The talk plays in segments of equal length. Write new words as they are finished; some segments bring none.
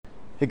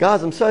Hey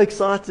guys, I'm so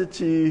excited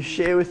to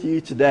share with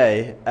you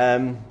today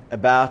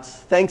about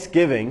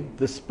Thanksgiving,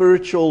 the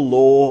spiritual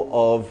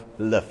law of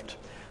lift.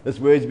 This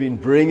word's been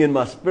brewing in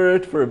my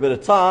spirit for a bit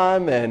of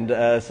time, and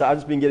so I've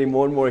just been getting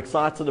more and more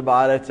excited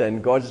about it,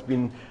 and God's just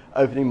been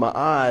opening my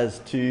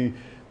eyes to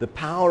the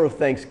power of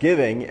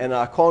Thanksgiving, and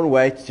I can't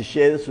wait to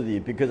share this with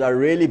you, because I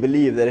really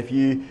believe that if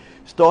you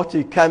start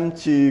to come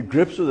to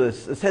grips with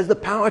this, it has the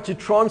power to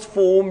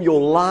transform your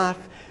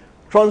life,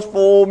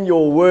 transform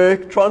your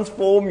work,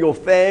 transform your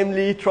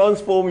family,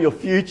 transform your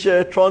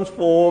future,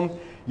 transform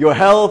your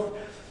health.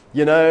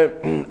 You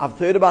know, I've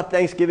heard about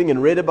Thanksgiving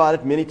and read about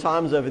it many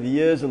times over the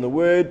years in the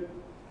Word.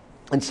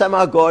 And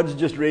somehow God's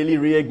just really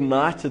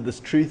reignited this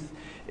truth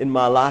in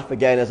my life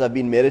again as I've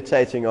been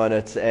meditating on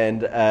it.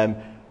 And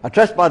I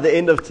trust by the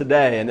end of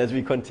today, and as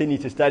we continue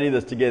to study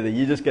this together,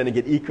 you're just going to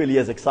get equally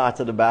as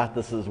excited about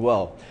this as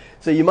well.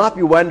 So you might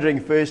be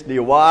wondering, firstly,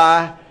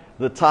 why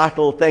the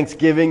title,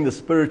 Thanksgiving, the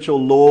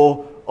spiritual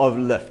law of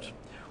lift.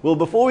 Well,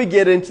 before we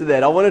get into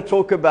that, I want to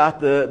talk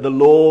about the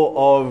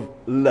law of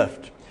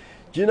lift.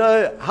 Do you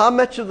know how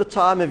much of the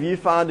time have you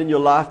found in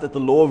your life that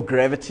the law of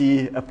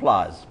gravity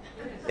applies?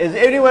 Has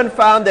anyone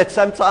found that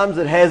sometimes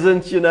it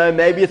hasn't? You know,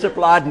 maybe it's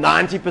applied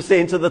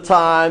 90% of the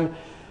time.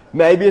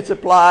 Maybe it's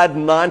applied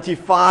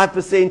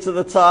 95% of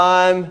the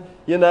time.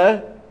 You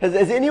know,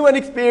 has anyone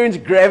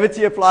experienced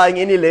gravity applying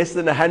any less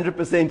than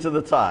 100% of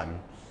the time?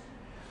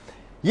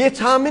 Yet,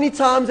 how many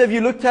times have you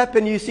looked up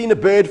and you've seen a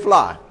bird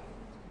fly?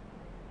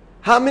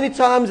 How many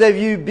times have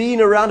you been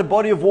around a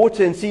body of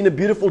water and seen a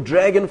beautiful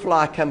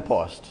dragonfly come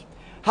past?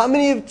 How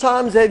many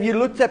times have you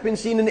looked up and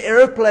seen an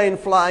aeroplane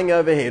flying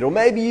overhead? Or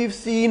maybe you've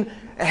seen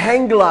a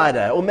hang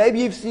glider, or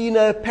maybe you've seen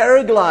a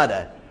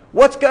paraglider.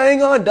 What's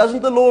going on?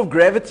 Doesn't the law of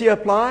gravity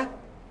apply?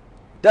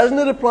 Doesn't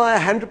it apply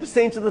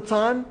 100% of the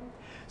time?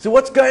 So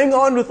what's going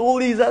on with all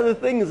these other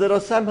things that are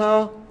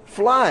somehow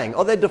flying?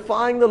 Are they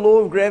defying the law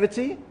of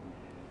gravity?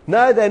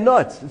 No, they're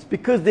not. It's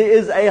because there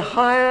is a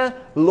higher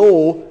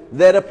law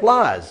that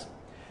applies.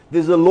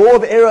 There's the law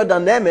of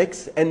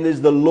aerodynamics and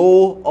there's the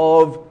law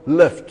of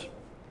lift.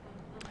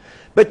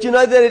 But you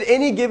know that at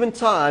any given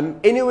time,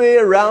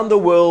 anywhere around the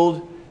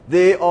world,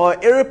 there are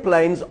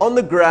aeroplanes on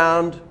the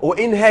ground or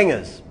in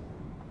hangars.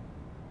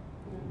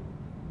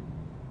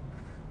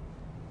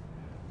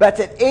 But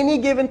at any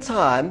given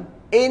time,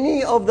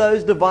 any of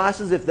those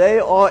devices, if they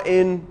are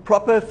in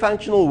proper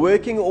functional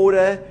working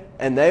order,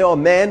 and they are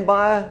manned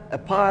by a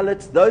pilot,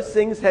 those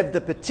things have the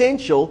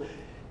potential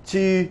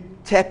to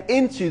tap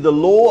into the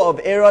law of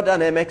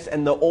aerodynamics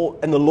and the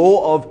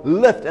law of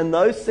lift. And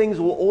those things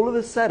will all of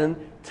a sudden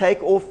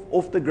take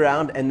off the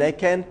ground and they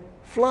can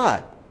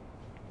fly.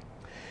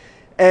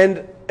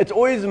 And it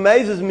always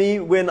amazes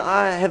me when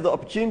I have the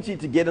opportunity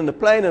to get in a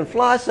plane and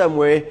fly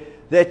somewhere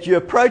that you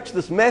approach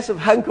this massive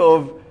hunk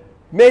of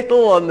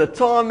metal on the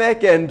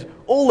tarmac and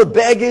all the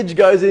baggage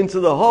goes into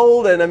the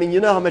hold. And I mean, you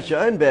know how much your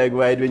own bag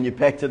weighed when you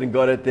packed it and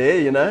got it there,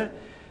 you know.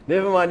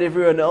 Never mind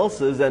everyone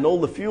else's and all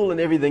the fuel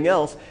and everything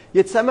else.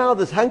 Yet somehow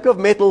this hunk of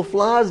metal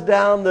flies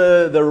down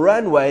the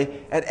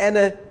runway and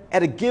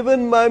at a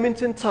given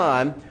moment in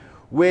time,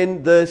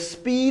 when the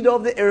speed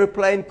of the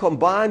aeroplane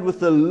combined with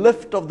the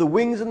lift of the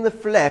wings and the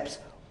flaps,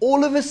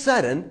 all of a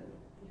sudden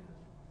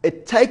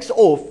it takes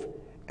off.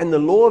 And the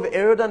law of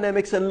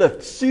aerodynamics and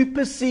lift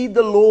supersede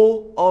the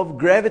law of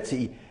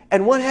gravity.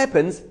 And what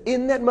happens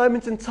in that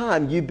moment in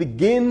time? You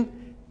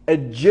begin a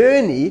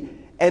journey,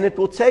 and it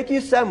will take you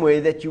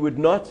somewhere that you would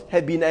not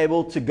have been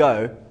able to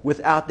go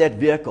without that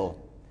vehicle.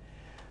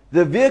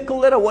 The vehicle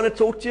that I want to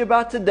talk to you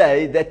about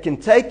today that can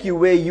take you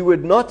where you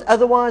would not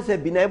otherwise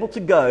have been able to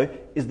go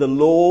is the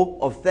law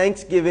of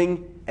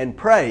thanksgiving and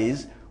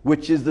praise,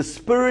 which is the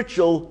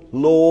spiritual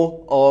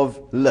law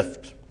of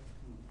lift.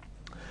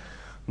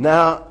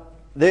 Now,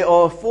 there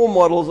are 4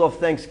 models of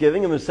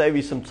Thanksgiving. I'm going to save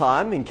you some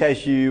time in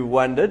case you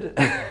wondered.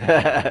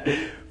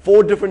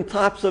 4 different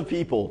types of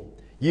people.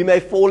 You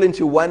may fall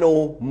into one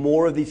or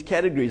more of these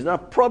categories. Now,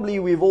 probably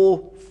we've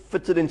all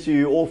fitted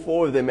into all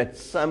 4 of them at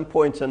some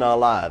point in our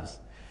lives.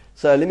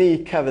 So let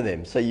me cover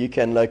them so you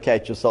can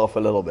locate yourself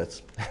a little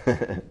bit.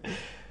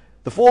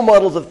 The 4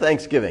 models of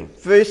Thanksgiving.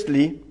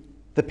 Firstly,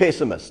 the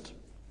pessimist.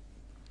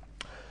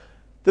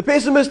 The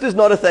pessimist is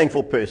not a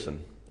thankful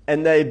person.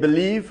 And they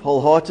believe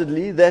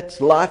wholeheartedly that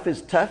life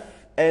is tough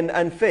and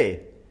unfair.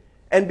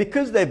 And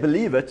because they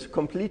believe it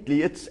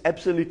completely, it's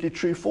absolutely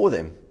true for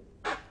them.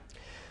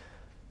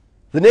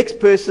 The next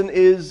person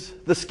is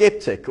the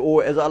skeptic,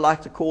 or as I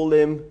like to call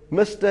them,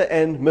 Mr.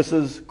 and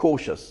Mrs.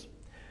 Cautious.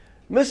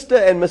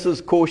 Mr. and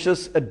Mrs.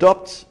 Cautious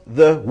adopt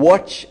the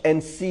watch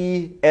and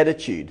see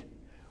attitude.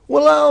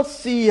 Well, I'll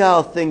see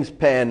how things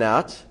pan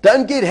out.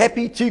 Don't get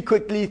happy too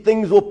quickly.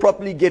 Things will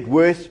probably get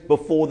worse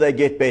before they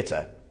get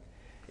better.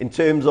 In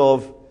terms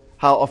of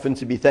how often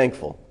to be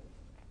thankful.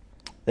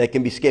 They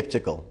can be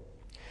skeptical.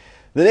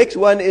 The next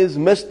one is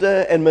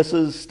Mr. and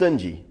Mrs.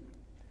 Stingy.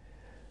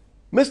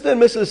 Mr.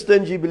 and Mrs.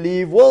 Stingy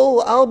believe,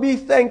 well, I'll be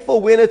thankful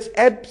when it's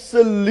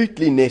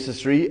absolutely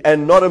necessary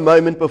and not a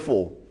moment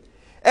before.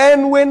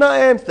 And when I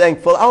am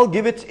thankful, I'll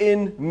give it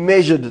in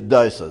measured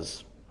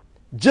doses.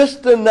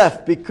 Just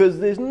enough, because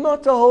there's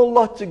not a whole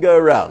lot to go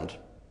around.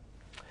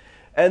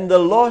 And the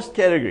last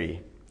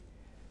category,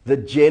 the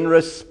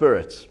generous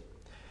spirit.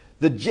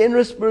 The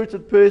generous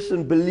spirited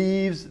person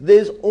believes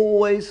there's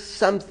always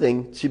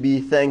something to be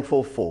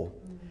thankful for.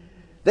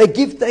 They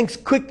give thanks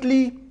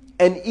quickly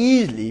and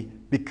easily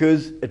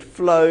because it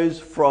flows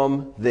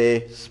from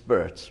their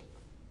spirit.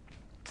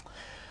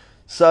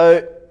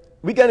 So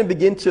we're going to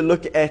begin to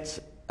look at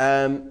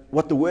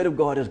what the Word of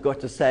God has got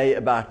to say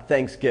about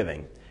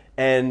thanksgiving.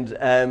 And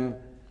I'm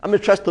going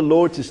to trust the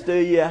Lord to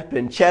stir you up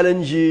and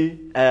challenge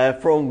you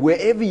from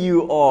wherever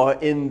you are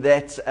in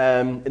that,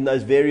 in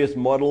those various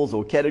models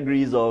or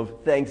categories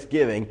of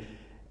thanksgiving.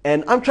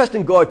 And I'm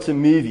trusting God to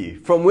move you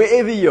from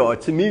wherever you are,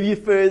 to move you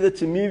further,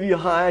 to move you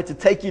higher, to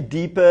take you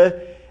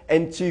deeper,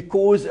 and to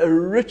cause a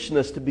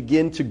richness to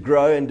begin to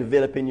grow and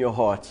develop in your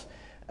heart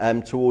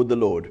toward the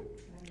Lord.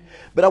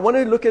 But I want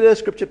to look at a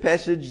scripture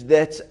passage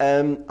that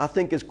I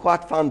think is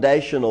quite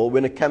foundational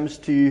when it comes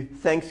to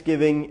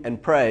thanksgiving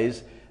and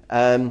praise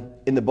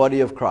in the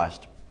body of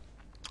Christ.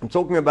 I'm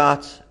talking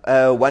about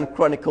 1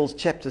 Chronicles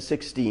chapter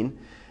 16,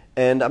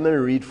 and I'm going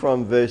to read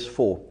from verse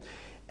 4.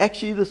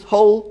 Actually, this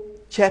whole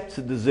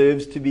chapter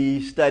deserves to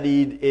be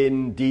studied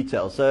in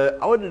detail. So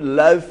I would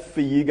love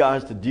for you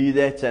guys to do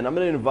that, and I'm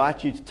going to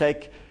invite you to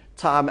take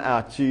time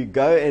out to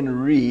go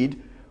and read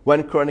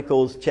 1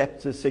 Chronicles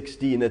chapter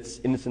 16 in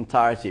its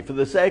entirety. For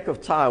the sake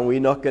of time,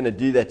 we're not going to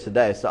do that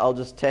today, so I'll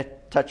just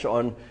touch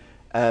on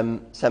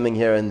something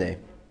here and there.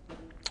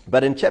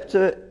 But in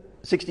chapter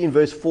 16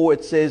 verse 4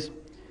 it says,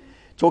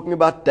 talking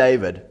about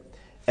David,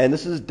 and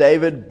this is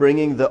David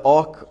bringing the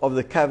Ark of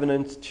the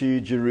Covenant to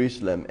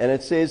Jerusalem, and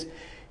it says,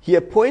 he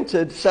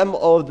appointed some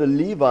of the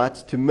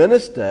Levites to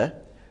minister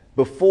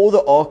before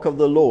the Ark of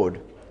the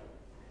Lord.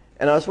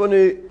 And I just want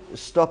to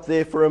stop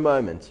there for a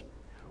moment.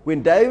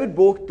 When David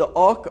brought the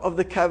Ark of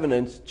the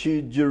Covenant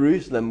to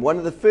Jerusalem, one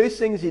of the first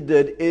things he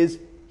did is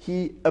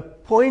he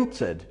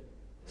appointed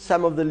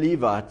some of the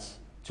Levites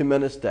to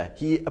minister.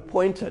 He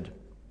appointed.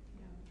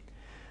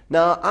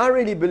 Now, I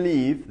really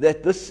believe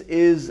that this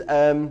is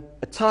a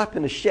type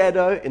and a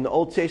shadow in the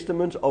Old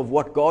Testament of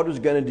what God was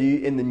going to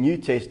do in the New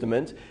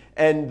Testament.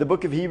 And the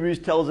book of Hebrews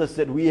tells us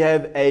that we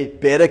have a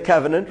better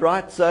covenant,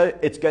 right? So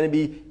it's going to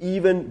be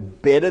even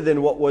better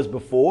than what was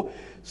before.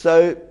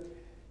 So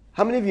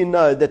how many of you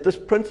know that this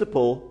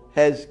principle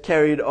has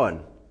carried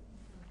on?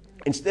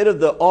 Instead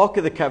of the Ark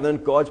of the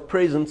Covenant, God's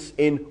presence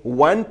in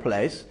one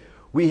place,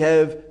 we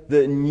have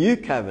the new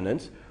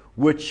covenant,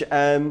 which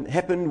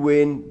happened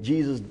when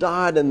Jesus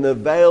died, and the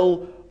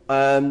veil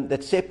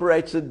that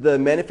separated the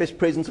manifest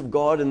presence of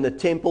God in the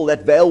temple,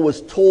 that veil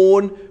was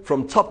torn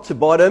from top to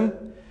bottom,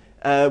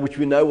 which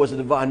we know was a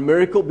divine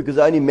miracle because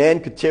only man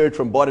could tear it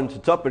from bottom to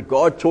top, but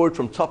God tore it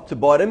from top to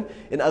bottom.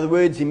 In other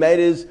words, he made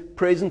his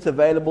presence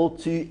available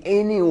to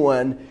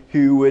anyone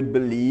who would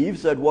believe.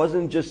 So it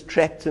wasn't just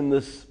trapped in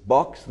this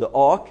box, the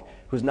ark.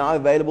 It was now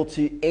available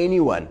to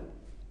anyone.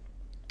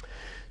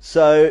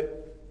 So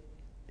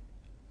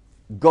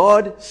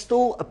God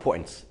still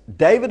appoints.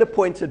 David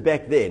appointed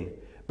back then,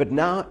 but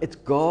now it's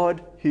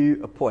God who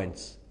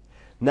appoints.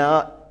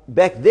 Now,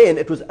 back then,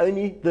 it was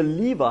only the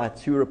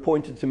Levites who were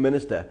appointed to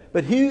minister.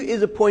 But who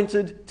is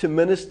appointed to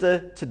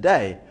minister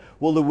today?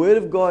 Well, the Word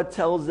of God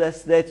tells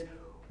us that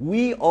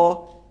we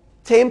are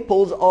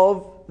temples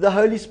of the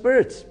Holy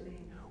Spirit.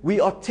 We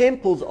are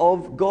temples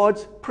of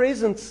God's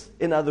presence,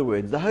 in other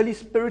words. The Holy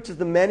Spirit is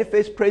the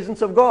manifest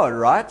presence of God,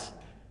 right?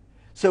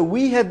 So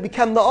we have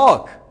become the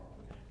ark.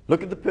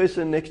 Look at the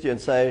person next to you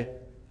and say,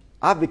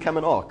 I've become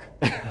an ark.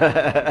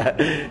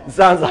 It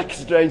sounds like a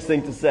strange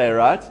thing to say,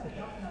 right?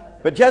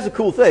 But here's a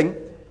cool thing.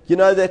 You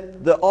know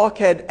that the ark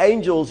had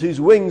angels whose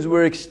wings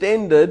were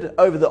extended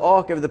over the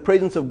ark, over the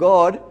presence of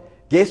God.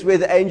 Guess where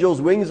the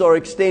angels' wings are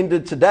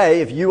extended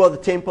today if you are the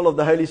temple of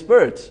the Holy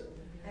Spirit?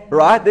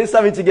 Right? There's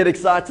something to get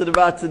excited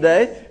about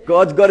today.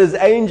 God's got His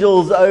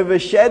angels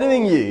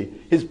overshadowing you.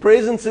 His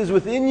presence is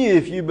within you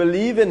if you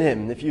believe in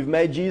Him, if you've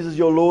made Jesus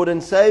your Lord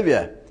and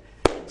Savior.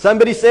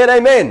 Somebody said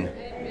amen.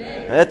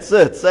 Amen. That's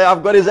it. Say,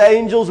 I've got His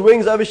angels'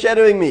 wings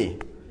overshadowing me.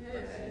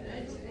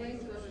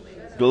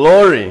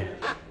 Glory.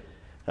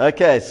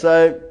 Okay,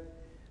 so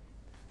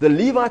the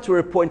Levites were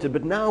appointed,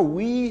 but now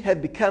we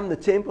have become the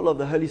temple of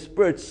the Holy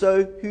Spirit.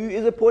 So who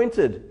is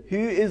appointed? Who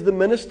is the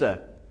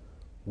minister?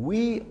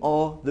 We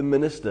are the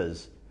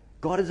ministers.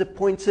 God has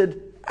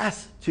appointed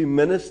us to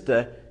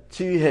minister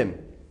to Him.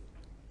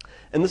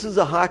 And this is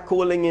a high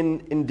calling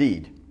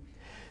indeed.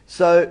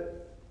 So,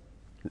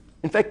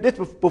 in fact,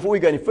 before we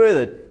go any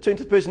further, turn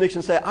to the person next to you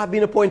and say, I've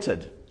been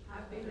appointed.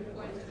 I've been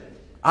appointed.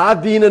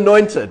 I've been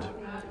anointed.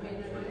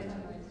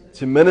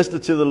 To minister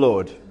to the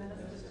Lord.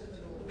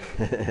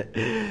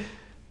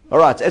 All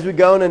right, as we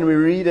go on and we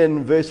read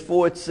in verse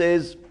 4, it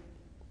says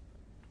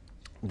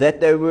that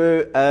they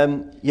were,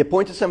 he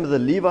appointed some of the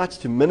Levites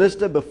to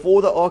minister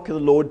before the ark of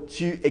the Lord,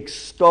 to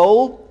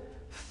extol,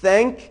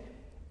 thank,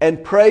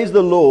 and praise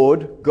the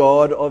Lord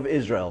God of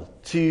Israel.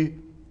 To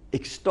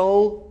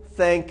extol,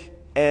 thank,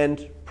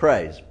 and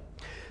praise.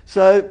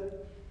 So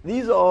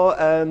these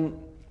are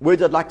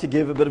words I'd like to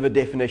give a bit of a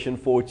definition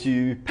for,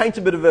 to paint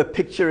a bit of a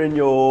picture in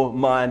your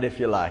mind, if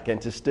you like,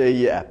 and to stir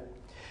you up.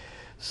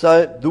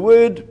 So the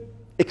word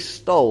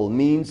extol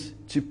means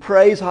to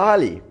praise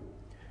highly,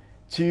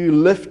 to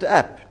lift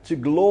up, to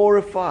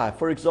glorify.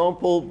 For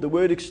example, the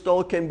word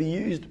extol can be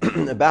used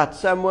about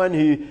someone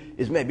who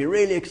is maybe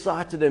really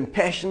excited and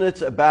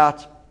passionate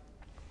about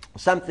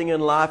something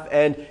in life,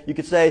 and you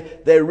could say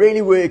they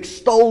really were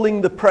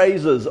extolling the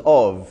praises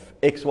of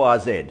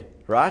XYZ,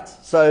 right?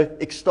 So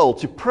extol,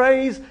 to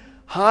praise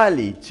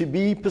highly, to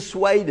be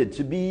persuaded,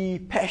 to be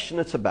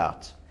passionate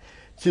about,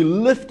 to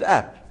lift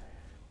up.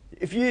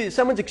 If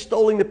someone's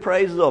extolling the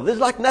praises of, there's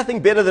like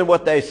nothing better than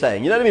what they're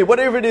saying. You know what I mean?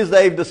 Whatever it is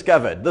they've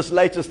discovered, this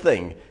latest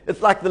thing,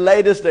 it's like the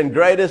latest and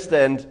greatest,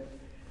 and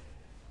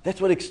that's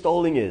what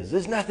extolling is.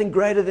 There's nothing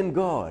greater than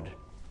God.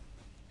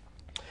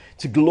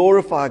 To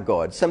glorify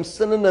God. Some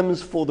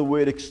synonyms for the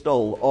word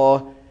extol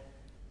are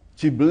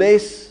to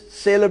bless,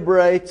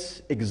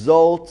 celebrate,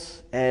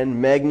 exalt,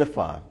 and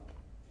magnify.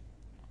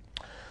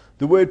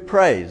 The word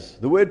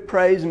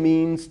praise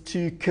means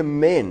to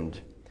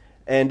commend.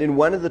 And in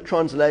one of the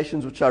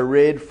translations which I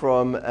read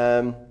from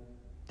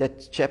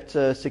that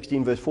chapter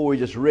 16 verse 4 we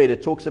just read,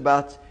 it talks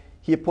about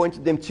he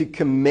appointed them to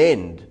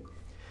commend.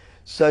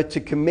 So to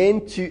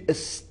commend, to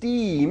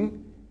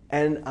esteem,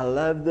 and I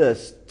love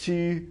this,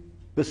 to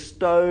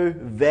bestow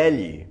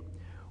value.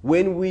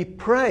 When we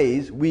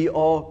praise, we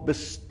are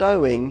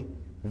bestowing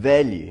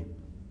value.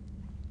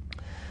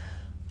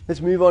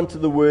 Let's move on to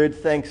the word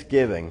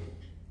thanksgiving.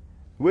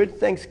 The word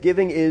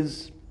thanksgiving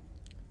is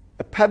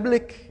a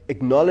public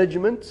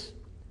acknowledgement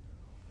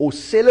or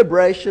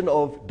celebration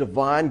of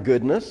divine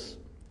goodness,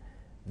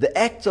 the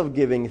act of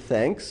giving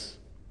thanks,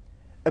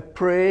 a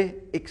prayer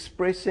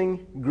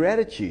expressing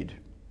gratitude.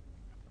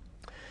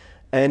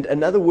 And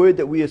another word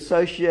that we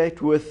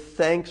associate with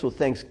thanks or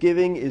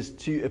thanksgiving is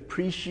to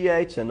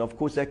appreciate, and of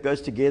course that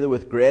goes together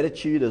with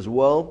gratitude as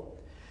well.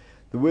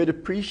 The word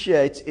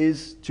appreciate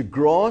is to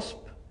grasp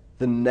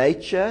the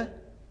nature,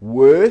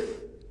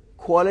 worth,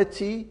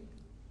 quality,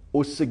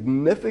 or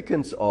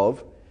significance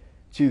of,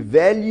 to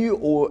value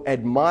or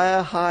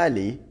admire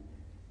highly,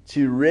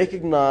 to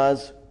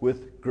recognize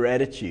with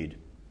gratitude.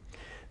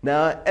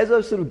 Now, as I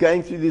was sort of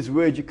going through these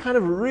words, you kind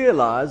of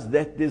realize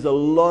that there's a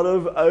lot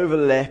of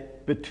overlap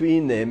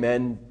between them,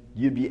 and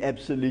you'd be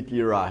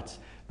absolutely right.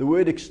 The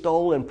word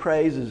extol and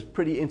praise is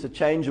pretty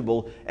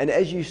interchangeable, and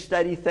as you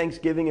study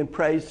thanksgiving and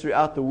praise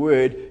throughout the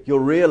word, you'll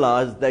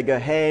realize they go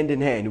hand in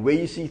hand. Where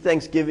you see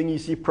thanksgiving, you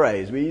see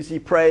praise. Where you see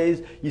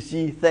praise, you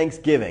see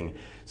thanksgiving.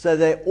 So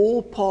they're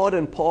all part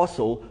and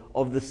parcel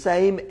of the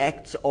same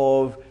acts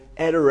of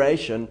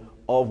adoration,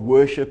 of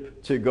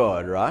worship to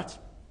God, right?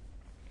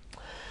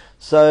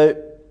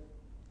 So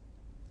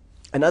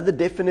another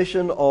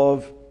definition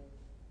of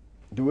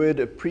the word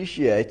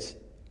appreciate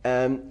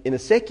in a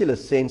secular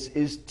sense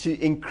is to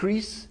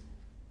increase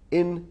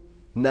in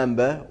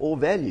number or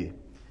value.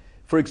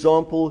 For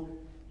example,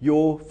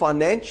 your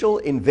financial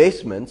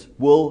investment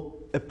will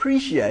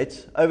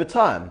appreciate over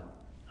time.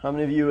 How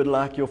many of you would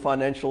like your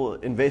financial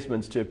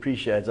investments to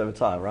appreciate over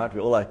time, right?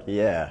 We're all like,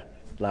 yeah,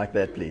 like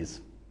that,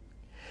 please.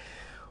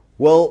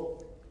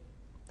 Well,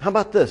 how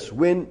about this?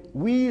 When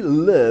we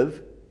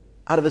live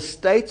out of a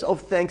state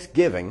of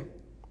thanksgiving,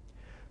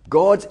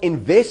 God's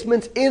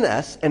investment in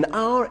us and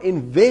our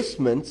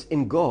investment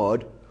in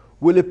God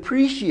will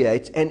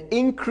appreciate and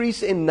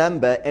increase in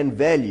number and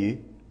value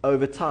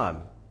over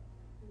time.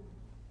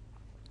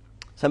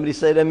 Somebody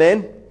said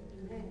amen?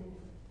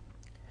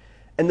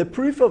 And the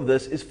proof of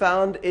this is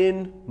found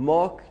in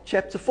Mark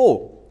chapter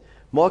 4.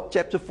 Mark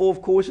chapter 4,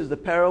 of course, is the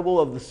parable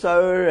of the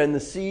sower and the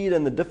seed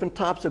and the different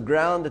types of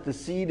ground that the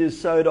seed is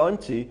sowed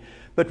onto.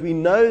 But we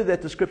know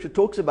that the scripture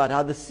talks about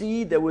how the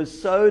seed that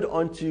was sowed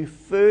onto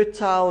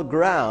fertile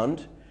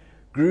ground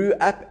grew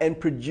up and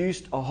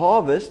produced a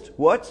harvest,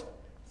 what?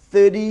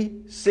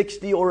 30,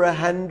 60, or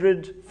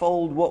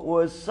 100-fold what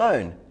was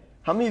sown.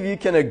 How many of you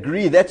can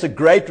agree that's a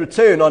great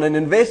return on an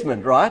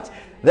investment, right?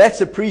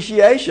 That's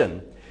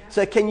appreciation.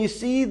 So can you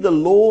see the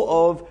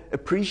law of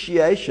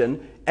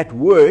appreciation at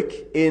work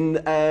in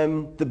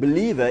the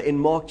believer in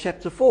Mark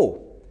chapter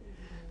 4?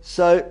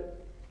 So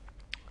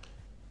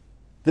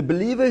the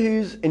believer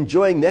who's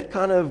enjoying that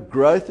kind of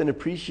growth and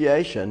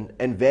appreciation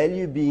and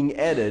value being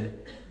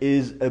added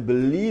is a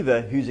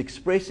believer who's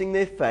expressing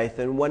their faith.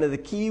 And one of the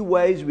key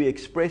ways we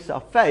express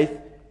our faith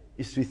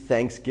is through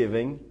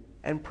thanksgiving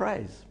and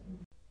praise.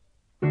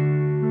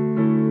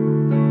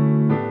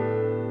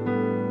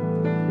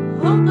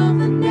 Hope of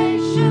the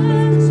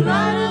nations,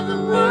 light of the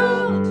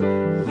world,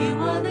 you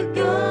are the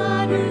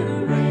God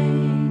who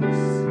reigns.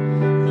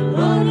 The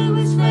Lord who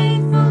is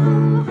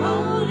faithful,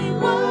 Holy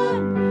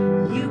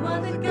One, you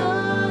are the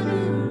God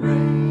who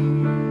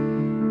reigns.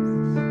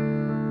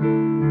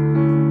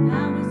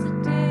 Now is the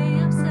day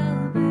of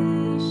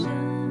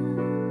salvation,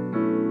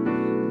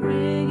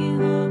 bringing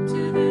hope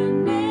to the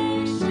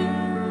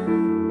nations.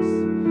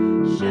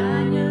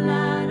 Shine your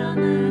light on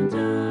the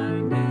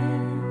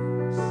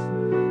darkness,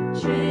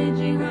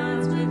 changing our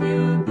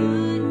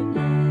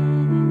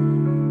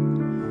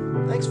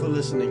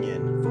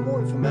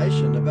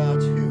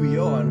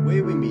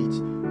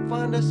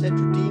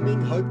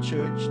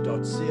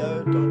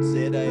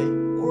redeeminghopechurch.co.za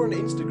or on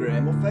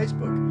Instagram or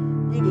Facebook.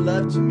 We'd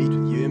love to meet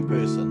with you in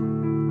person.